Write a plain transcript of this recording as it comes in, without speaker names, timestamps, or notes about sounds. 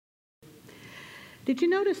Did you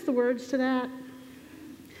notice the words to that?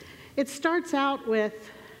 It starts out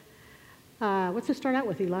with, what's it start out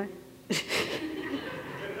with, Eli?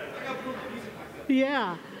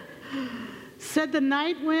 Yeah. Said the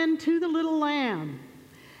night wind to the little lamb.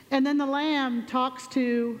 And then the lamb talks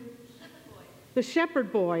to the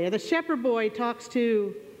shepherd boy. And the shepherd boy talks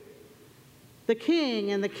to the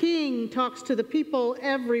king. And the king talks to the people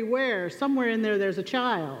everywhere. Somewhere in there, there's a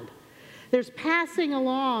child. There's passing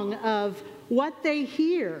along of what they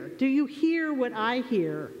hear. Do you hear what I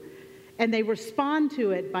hear? And they respond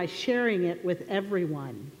to it by sharing it with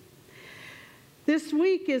everyone. This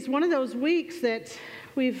week is one of those weeks that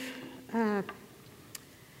we've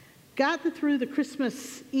gotten through the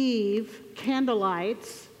Christmas Eve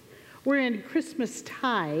candlelights. We're in Christmas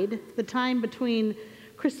tide, the time between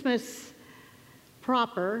Christmas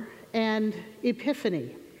proper and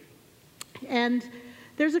Epiphany. And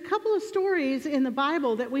there's a couple of stories in the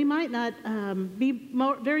Bible that we might not be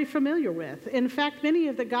very familiar with. In fact, many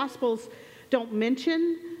of the Gospels don't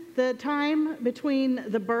mention the time between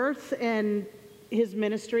the birth and his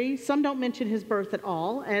ministry. Some don't mention his birth at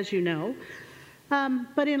all, as you know.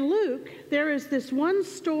 But in Luke, there is this one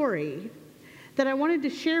story that I wanted to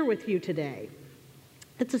share with you today.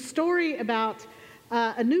 It's a story about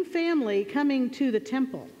a new family coming to the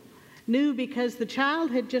temple. New because the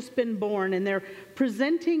child had just been born and they're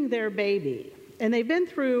presenting their baby. And they've been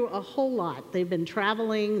through a whole lot. They've been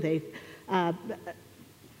traveling. They've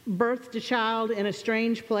birthed a child in a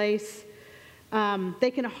strange place.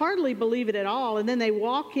 They can hardly believe it at all. And then they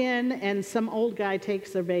walk in and some old guy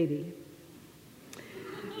takes their baby.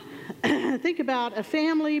 Think about a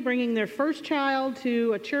family bringing their first child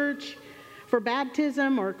to a church for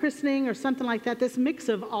baptism or christening or something like that. This mix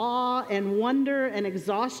of awe and wonder and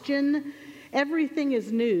exhaustion. Everything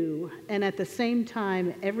is new, and at the same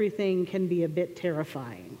time, everything can be a bit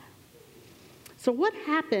terrifying. So what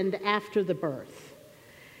happened after the birth?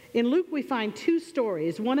 In Luke, we find two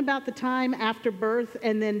stories, one about the time after birth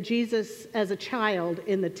and then Jesus as a child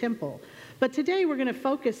in the temple. But today we're going to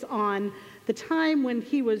focus on the time when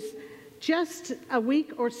he was just a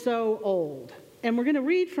week or so old. And we're going to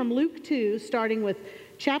read from Luke 2, starting with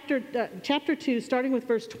chapter 2, starting with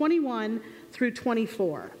verse 21 through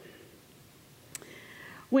 24.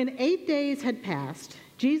 When 8 days had passed,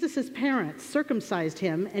 Jesus' parents circumcised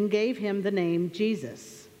him and gave him the name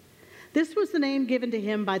Jesus. This was the name given to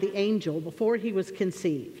him by the angel before he was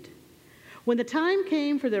conceived. When the time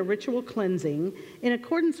came for their ritual cleansing, in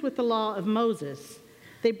accordance with the law of Moses,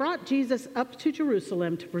 they brought Jesus up to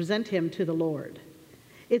Jerusalem to present him to the Lord.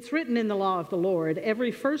 It's written in the law of the Lord,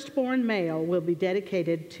 every firstborn male will be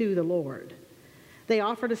dedicated to the Lord. They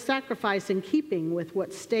offered a sacrifice in keeping with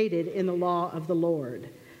what's stated in the law of the Lord,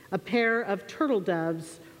 a pair of turtle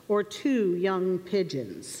doves or 2 young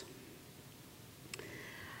pigeons.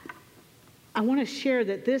 I want to share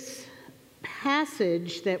that this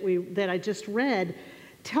passage that I just read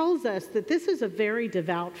tells us that this is a very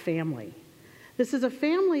devout family. This is a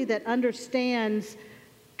family that understands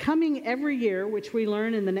coming every year, which we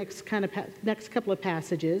learn in the next couple of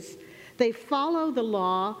passages. They follow the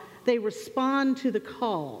law. They respond to the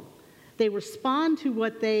call. They respond to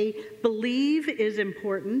what they believe is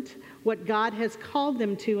important, what God has called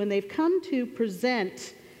them to, and they've come to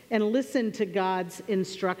present and listen to God's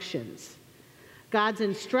instructions. God's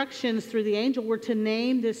instructions through the angel were to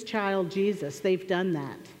name this child Jesus. They've done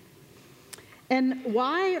that. And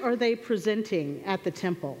why are they presenting at the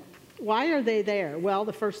temple? Why are they there? Well,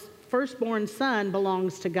 the firstborn son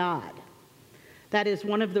belongs to God. That is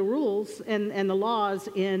one of the rules and the laws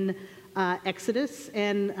in Exodus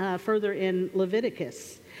and further in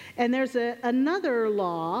Leviticus. And there's another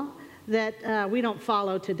law that we don't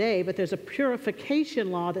follow today, but there's a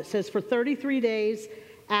purification law that says for 33 days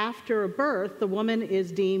after birth, the woman is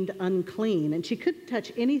deemed unclean, and she couldn't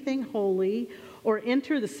touch anything holy or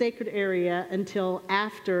enter the sacred area until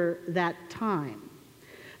after that time.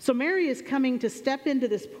 So Mary is coming to step into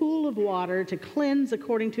this pool of water to cleanse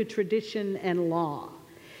according to tradition and law.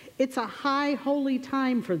 It's a high holy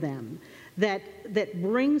time for them that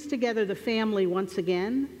brings together the family once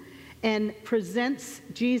again and presents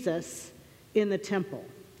Jesus in the temple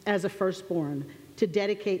as a firstborn to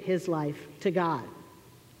dedicate his life to God.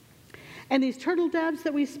 And these turtle doves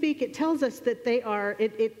that we speak, it tells us that they are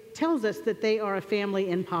a family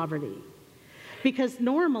in poverty. Because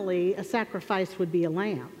normally a sacrifice would be a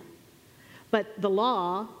lamb. But the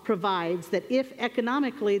law provides that if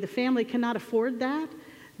economically the family cannot afford that,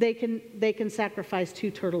 they can sacrifice 2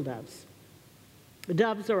 turtle doves. The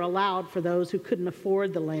doves are allowed for those who couldn't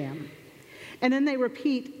afford the lamb. And then they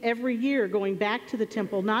repeat every year going back to the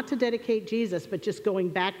temple, not to dedicate Jesus, but just going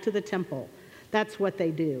back to the temple. That's what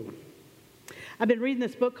they do. I've been reading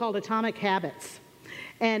this book called Atomic Habits,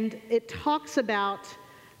 and it talks about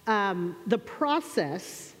the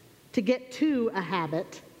process to get to a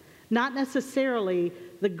habit, not necessarily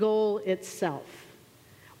the goal itself.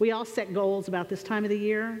 We all set goals about this time of the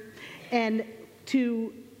year, and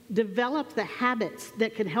to develop the habits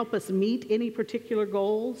that can help us meet any particular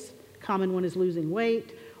goals, common one is losing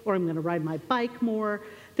weight, or I'm going to ride my bike more.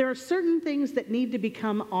 There are certain things that need to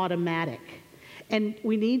become automatic, and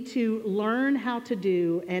we need to learn how to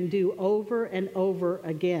do and do over and over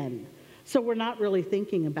again. So we're not really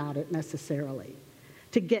thinking about it necessarily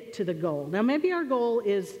to get to the goal. Now, maybe our goal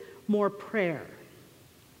is more prayer.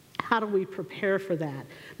 How do we prepare for that?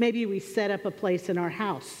 Maybe we set up a place in our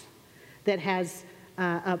house that has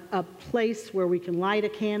a place where we can light a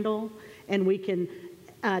candle and we can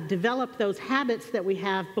develop those habits that we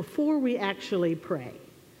have before we actually pray.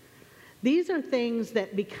 These are things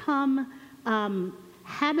that become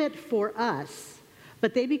habit for us,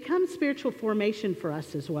 but they become spiritual formation for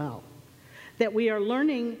us as well. That we are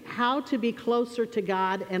learning how to be closer to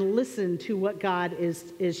God and listen to what God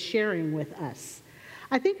is sharing with us.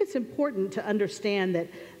 I think it's important to understand that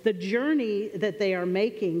the journey that they are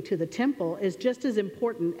making to the temple is just as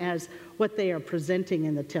important as what they are presenting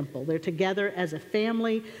in the temple. They're together as a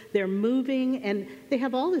family, they're moving, and they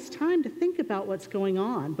have all this time to think about what's going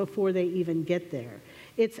on before they even get there.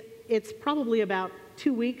 It's probably about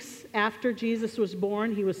 2 weeks after Jesus was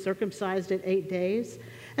born. He was circumcised at 8 days.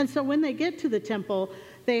 And so when they get to the temple,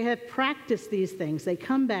 they have practiced these things. They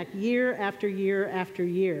come back year after year after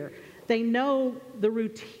year. They know the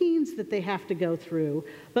routines that they have to go through,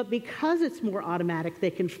 but because it's more automatic, they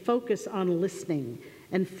can focus on listening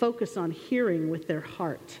and focus on hearing with their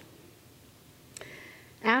heart.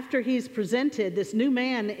 After he's presented, this new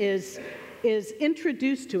man is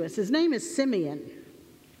introduced to us. His name is Simeon.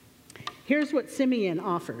 Here's what Simeon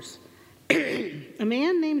offers. A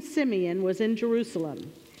man named Simeon was in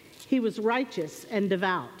Jerusalem. He was righteous and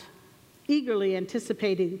devout, eagerly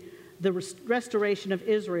anticipating the restoration of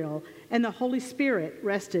Israel, and the Holy Spirit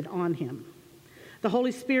rested on him. The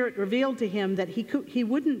Holy Spirit revealed to him that he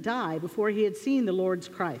wouldn't die before he had seen the Lord's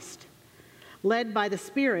Christ. Led by the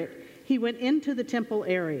Spirit, he went into the temple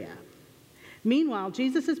area. Meanwhile,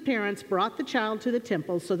 Jesus' parents brought the child to the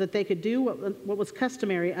temple so that they could do what was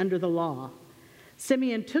customary under the law.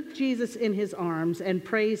 Simeon took Jesus in his arms and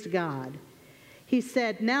praised God. He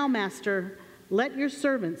said, "Now, Master, let your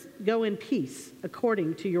servants go in peace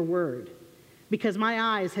according to your word, because my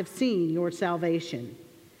eyes have seen your salvation.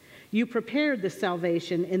 You prepared this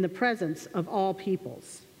salvation in the presence of all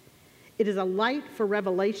peoples. It is a light for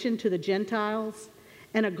revelation to the Gentiles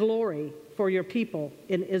and a glory for your people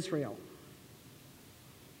in Israel."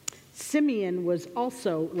 Simeon was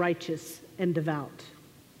also righteous and devout.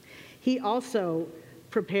 He also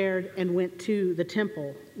prepared and went to the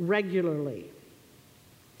temple regularly.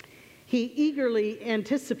 He eagerly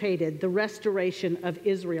anticipated the restoration of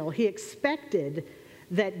Israel. He expected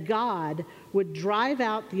that God would drive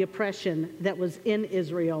out the oppression that was in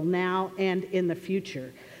Israel now and in the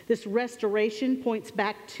future. This restoration points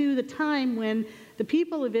back to the time when the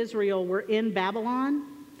people of Israel were in Babylon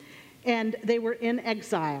and they were in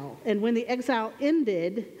exile. And when the exile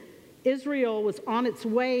ended, Israel was on its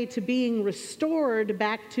way to being restored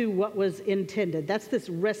back to what was intended. That's this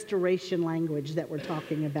restoration language that we're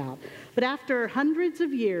talking about. But after hundreds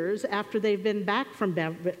of years, after they've been back from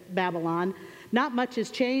Babylon, not much has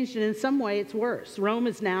changed, and in some way it's worse. Rome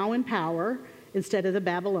is now in power instead of the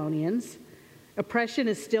Babylonians. Oppression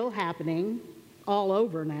is still happening all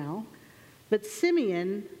over now. But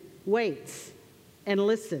Simeon waits and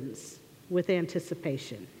listens with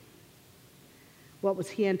anticipation. What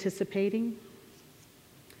was he anticipating?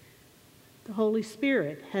 The Holy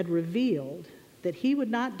Spirit had revealed that he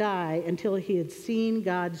would not die until he had seen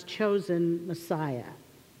God's chosen Messiah,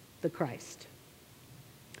 the Christ.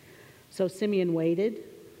 So Simeon waited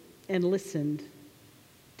and listened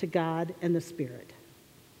to God and the Spirit.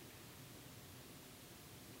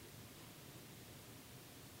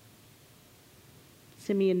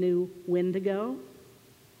 Simeon knew when to go.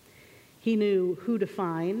 He knew who to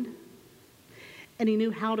find. And he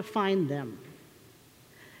knew how to find them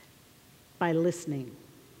by listening.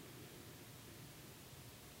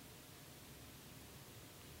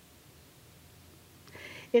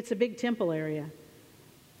 It's a big temple area.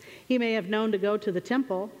 He may have known to go to the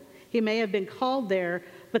temple. He may have been called there.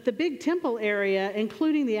 But the big temple area,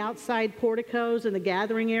 including the outside porticos and the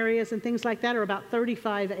gathering areas and things like that, are about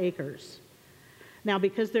 35 acres. Now,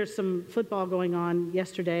 because there's some football going on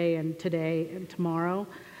yesterday and today and tomorrow,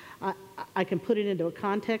 I can put it into a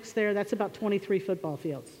context there. That's about 23 football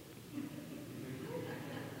fields.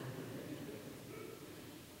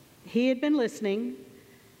 He had been listening,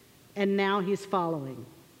 and now he's following.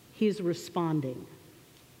 He's responding.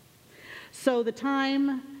 So the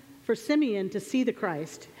time for Simeon to see the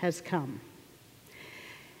Christ has come.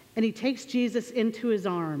 And he takes Jesus into his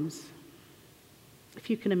arms, if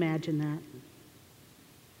you can imagine that.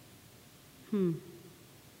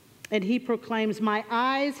 And he proclaims, "My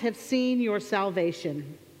eyes have seen your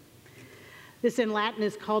salvation." This in Latin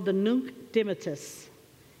is called the Nunc Dimittis.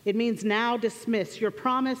 It means now dismiss. Your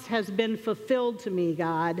promise has been fulfilled to me,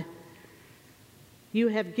 God. You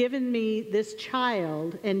have given me this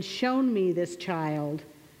child and shown me this child,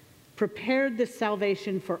 prepared this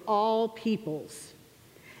salvation for all peoples.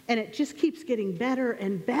 And it just keeps getting better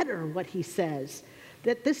and better, what he says,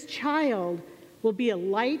 that this child will be a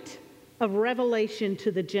light of revelation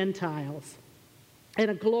to the Gentiles and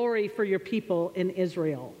a glory for your people in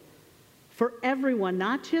Israel. For everyone,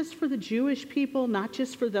 not just for the Jewish people, not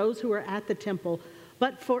just for those who are at the temple,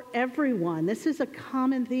 but for everyone. This is a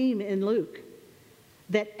common theme in Luke,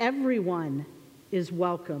 that everyone is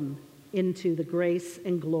welcome into the grace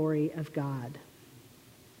and glory of God.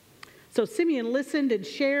 So Simeon listened and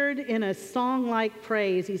shared in a song-like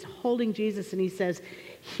praise. He's holding Jesus and he says,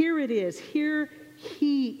 here it is, here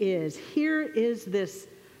he is, here is this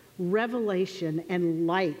revelation and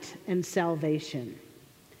light and salvation.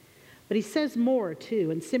 But he says more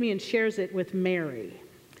too, and Simeon shares it with Mary.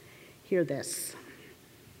 Hear this.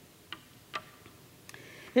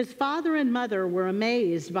 His father and mother were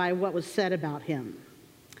amazed by what was said about him.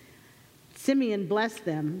 Simeon blessed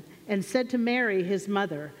them and said to Mary, his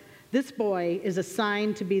mother, "This boy is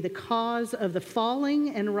assigned to be the cause of the falling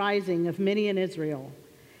and rising of many in Israel,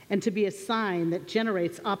 and to be a sign that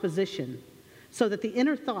generates opposition, so that the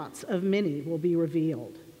inner thoughts of many will be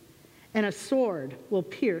revealed, and a sword will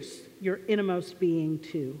pierce your innermost being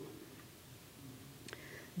too.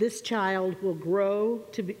 This child will grow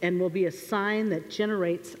and will be a sign that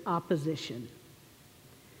generates opposition,"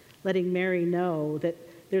 letting Mary know that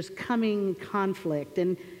there's coming conflict,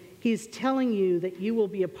 and he's telling you that you will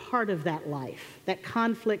be a part of that life. That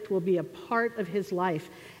conflict will be a part of his life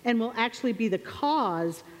and will actually be the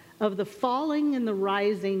cause of the falling and the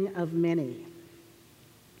rising of many.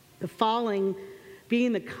 The falling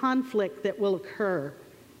being the conflict that will occur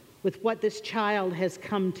with what this child has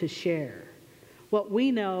come to share, what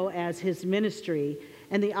we know as his ministry,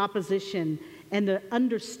 and the opposition and the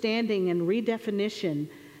understanding and redefinition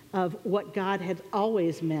of what God had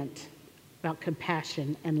always meant about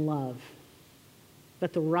compassion and love.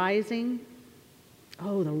 But the rising,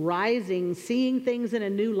 seeing things in a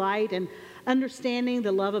new light and understanding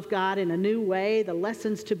the love of God in a new way, the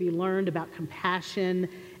lessons to be learned about compassion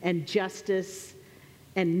and justice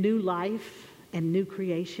and new life and new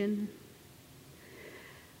creation.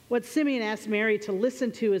 What Simeon asked Mary to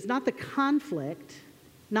listen to is not the conflict,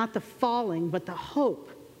 not the falling, but the hope,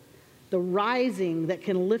 the rising that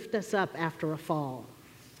can lift us up after a fall.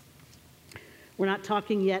 We're not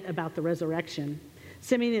talking yet about the resurrection.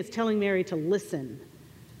 Simeon is telling Mary to listen.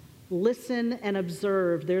 Listen and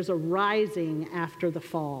observe. There's a rising after the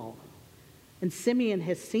fall. And Simeon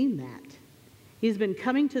has seen that. He's been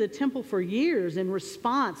coming to the temple for years in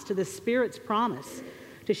response to the Spirit's promise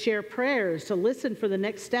to share prayers, to listen for the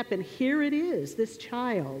next step. And here it is, this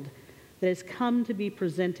child that has come to be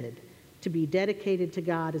presented, to be dedicated to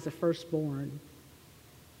God as a firstborn.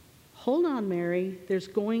 Hold on, Mary, there's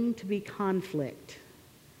going to be conflict.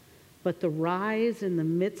 But the rise in the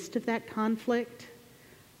midst of that conflict,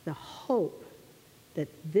 the hope that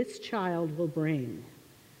this child will bring,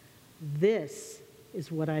 this is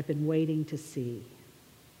what I've been waiting to see.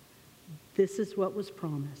 This is what was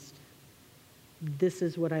promised. This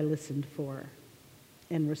is what I listened for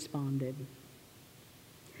and responded.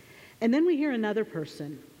 And then we hear another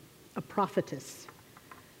person, a prophetess,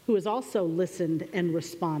 who has also listened and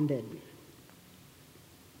responded.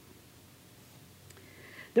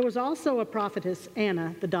 There was also a prophetess,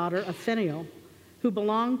 Anna, the daughter of Phanuel, who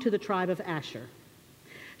belonged to the tribe of Asher.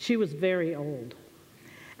 She was very old.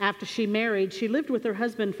 After she married, she lived with her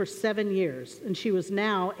husband for 7 years, and she was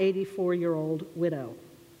now 84-year-old widow.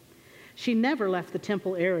 She never left the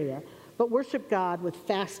temple area, but worshiped God with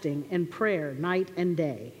fasting and prayer night and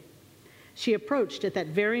day. She approached at that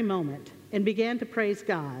very moment and began to praise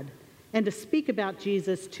God and to speak about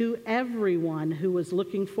Jesus to everyone who was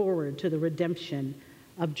looking forward to the redemption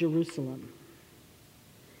of Jerusalem.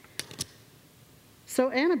 So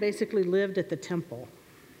Anna basically lived at the temple.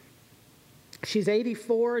 She's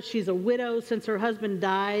 84. She's a widow since her husband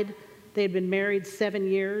died. They had been married 7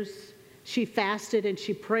 years. She fasted and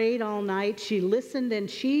she prayed all night. She listened, and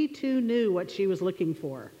she too knew what she was looking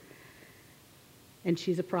for. And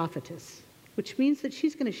she's a prophetess. which means that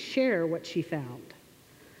she's going to share what she found.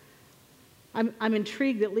 I'm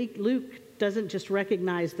intrigued that Luke doesn't just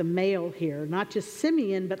recognize the male here, not just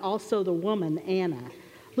Simeon, but also the woman, Anna.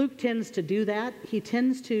 Luke tends to do that. He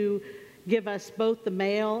tends to give us both the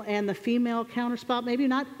male and the female counterspot, maybe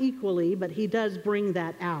not equally, but he does bring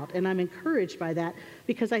that out. And I'm encouraged by that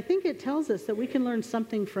because I think it tells us that we can learn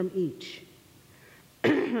something from each.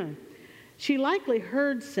 She likely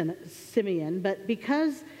heard Simeon, but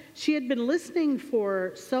because she had been listening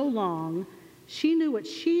for so long, she knew what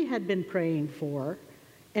she had been praying for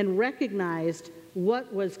and recognized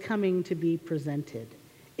what was coming to be presented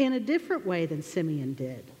in a different way than Simeon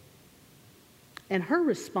did. And her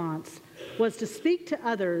response was to speak to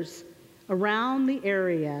others around the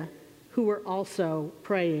area who were also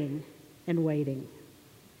praying and waiting.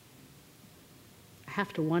 I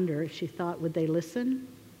have to wonder if she thought, would they listen?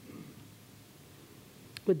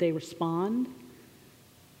 Would they respond?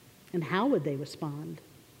 And how would they respond?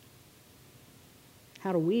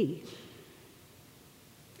 How do we?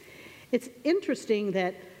 It's interesting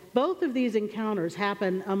that both of these encounters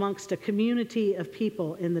happen amongst a community of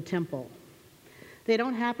people in the temple. They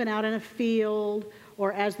don't happen out in a field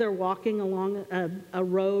or as they're walking along a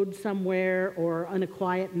road somewhere or on a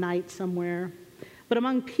quiet night somewhere, but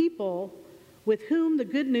among people with whom the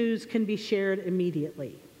good news can be shared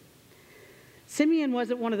immediately. Simeon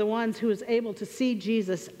wasn't one of the ones who was able to see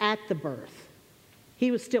Jesus at the birth.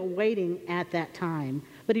 He was still waiting at that time,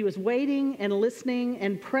 but he was waiting and listening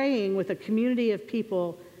and praying with a community of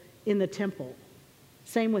people in the temple.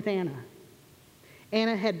 Same with Anna.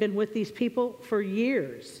 Anna had been with these people for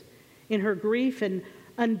years in her grief and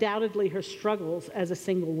undoubtedly her struggles as a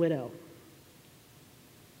single widow.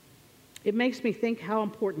 It makes me think how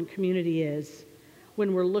important community is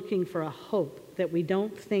when we're looking for a hope that we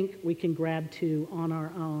don't think we can grab to on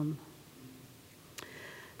our own.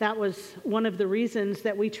 That was one of the reasons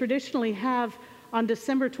that we traditionally have on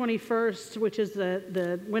December 21st, which is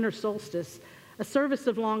the winter solstice, a service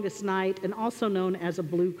of longest night and also known as a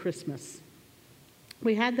blue Christmas.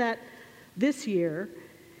 We had that this year,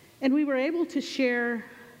 and we were able to share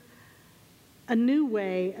a new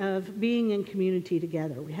way of being in community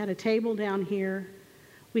together. We had a table down here.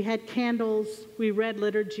 We had candles. We read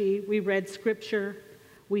liturgy. We read scripture.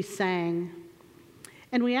 We sang.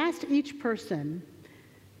 And we asked each person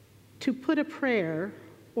to put a prayer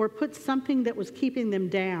or put something that was keeping them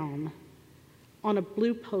down on a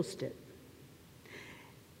blue Post-it.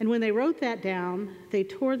 And when they wrote that down, they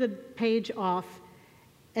tore the page off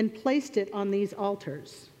and placed it on these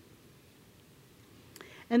altars.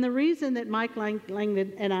 And the reason that Mike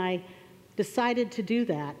Langdon and I decided to do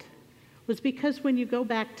that was because when you go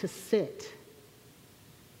back to sit,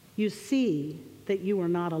 you see that you are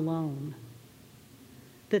not alone,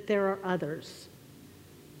 that there are others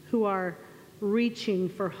who are reaching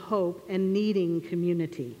for hope and needing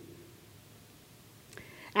community.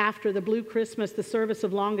 After the Blue Christmas, the service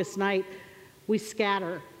of longest night, we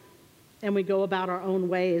scatter and we go about our own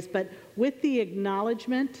ways, but with the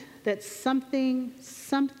acknowledgement that something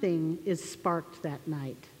is sparked that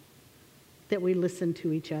night, that we listen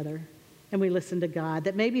to each other and we listen to God,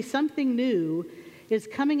 that maybe something new is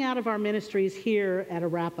coming out of our ministries here at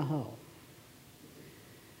Arapahoe.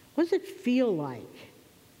 What does it feel like?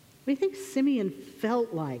 What do you think Simeon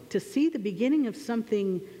felt like to see the beginning of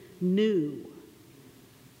something new?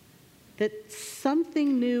 That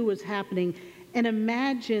something new was happening, and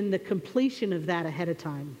imagine the completion of that ahead of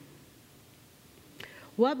time.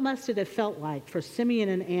 What must it have felt like for Simeon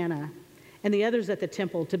and Anna and the others at the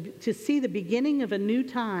temple to see the beginning of a new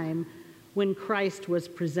time when Christ was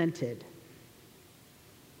presented?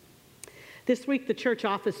 This week, the church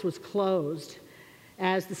office was closed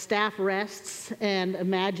as the staff rests and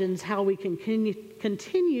imagines how we can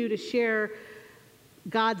continue to share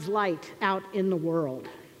God's light out in the world.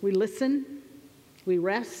 We listen, we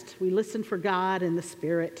rest, we listen for God and the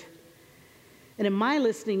Spirit. And in my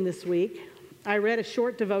listening this week, I read a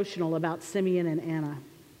short devotional about Simeon and Anna.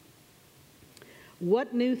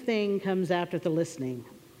 What new thing comes after the listening?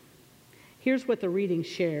 Here's what the reading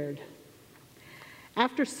shared.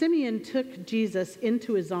 After Simeon took Jesus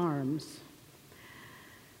into his arms,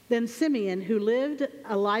 then Simeon, who lived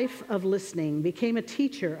a life of listening, became a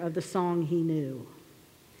teacher of the song he knew.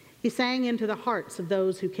 He sang into the hearts of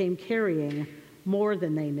those who came carrying more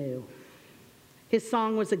than they knew. His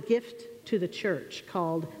song was a gift to the church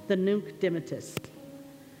called the Nunc Dimittis.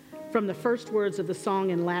 From the first words of the song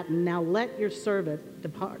in Latin, "Now let your servant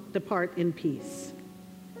depart in peace."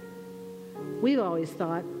 We've always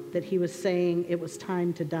thought that he was saying it was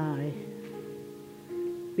time to die,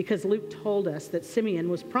 because Luke told us that Simeon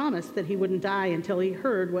was promised that he wouldn't die until he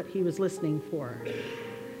heard what he was listening for.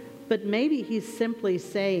 But maybe he's simply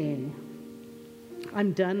saying,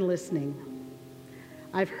 I'm done listening.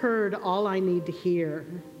 I've heard all I need to hear.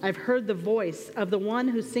 I've heard the voice of the one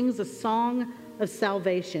who sings a song of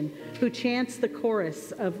salvation, who chants the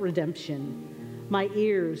chorus of redemption. My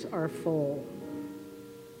ears are full.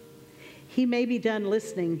 He may be done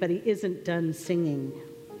listening, but he isn't done singing.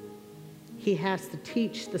 He has to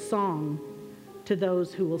teach the song to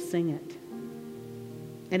those who will sing it.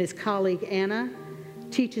 And his colleague Anna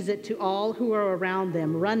teaches it to all who are around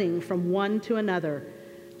them, running from one to another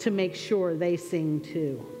to make sure they sing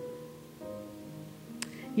too.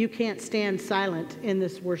 You can't stand silent in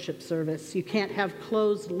this worship service. You can't have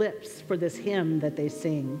closed lips for this hymn that they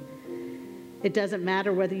sing. It doesn't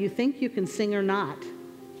matter whether you think you can sing or not.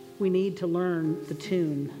 We need to learn the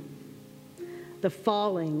tune. The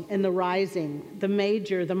falling and the rising, the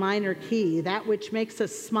major, the minor key, that which makes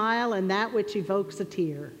us smile and that which evokes a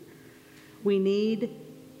tear. We need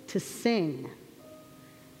to sing.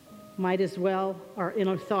 Might as well, our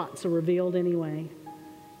inner thoughts are revealed anyway.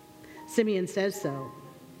 Simeon says so.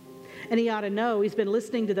 And he ought to know he's been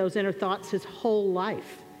listening to those inner thoughts his whole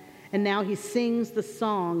life. And now he sings the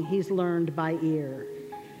song he's learned by ear.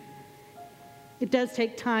 It does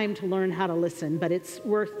take time to learn how to listen, but it's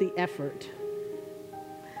worth the effort.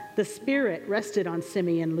 The Spirit rested on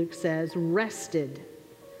Simeon, Luke says, rested,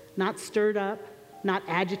 not stirred up, not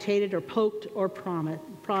agitated or poked or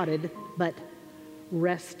prodded, but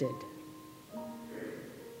rested.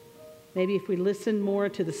 Maybe if we listen more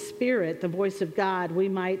to the Spirit, the voice of God, we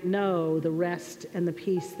might know the rest and the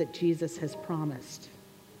peace that Jesus has promised.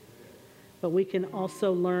 But we can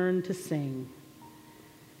also learn to sing.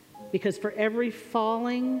 Because for every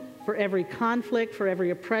falling, for every conflict, for every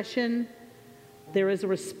oppression, there is a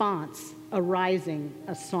response, a rising,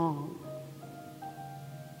 a song.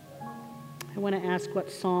 I want to ask,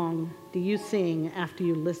 what song do you sing after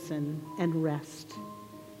you listen and rest?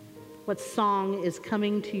 What song is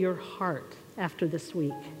coming to your heart after this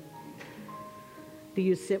week? Do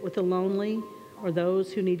you sit with the lonely or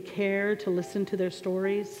those who need care to listen to their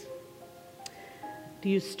stories? Do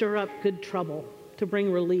you stir up good trouble to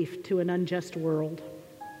bring relief to an unjust world?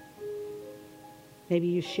 Maybe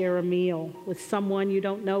you share a meal with someone you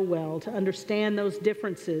don't know well to understand those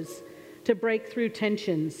differences, to break through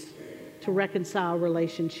tensions, to reconcile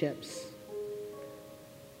relationships.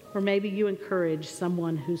 Or maybe you encourage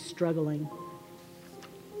someone who's struggling.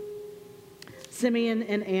 Simeon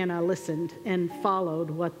and Anna listened and followed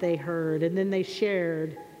what they heard, and then they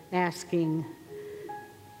shared, asking,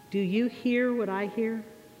 do you hear what I hear?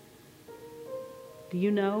 Do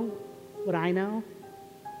you know what I know?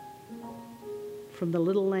 From the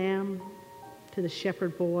little lamb to the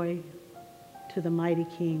shepherd boy to the mighty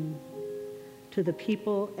king, to the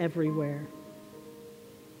people everywhere.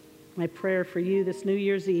 My prayer for you this New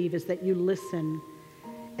Year's Eve is that you listen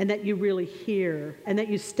and that you really hear and that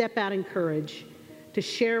you step out in courage to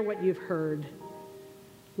share what you've heard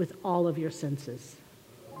with all of your senses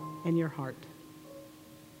and your heart.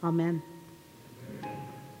 Amen.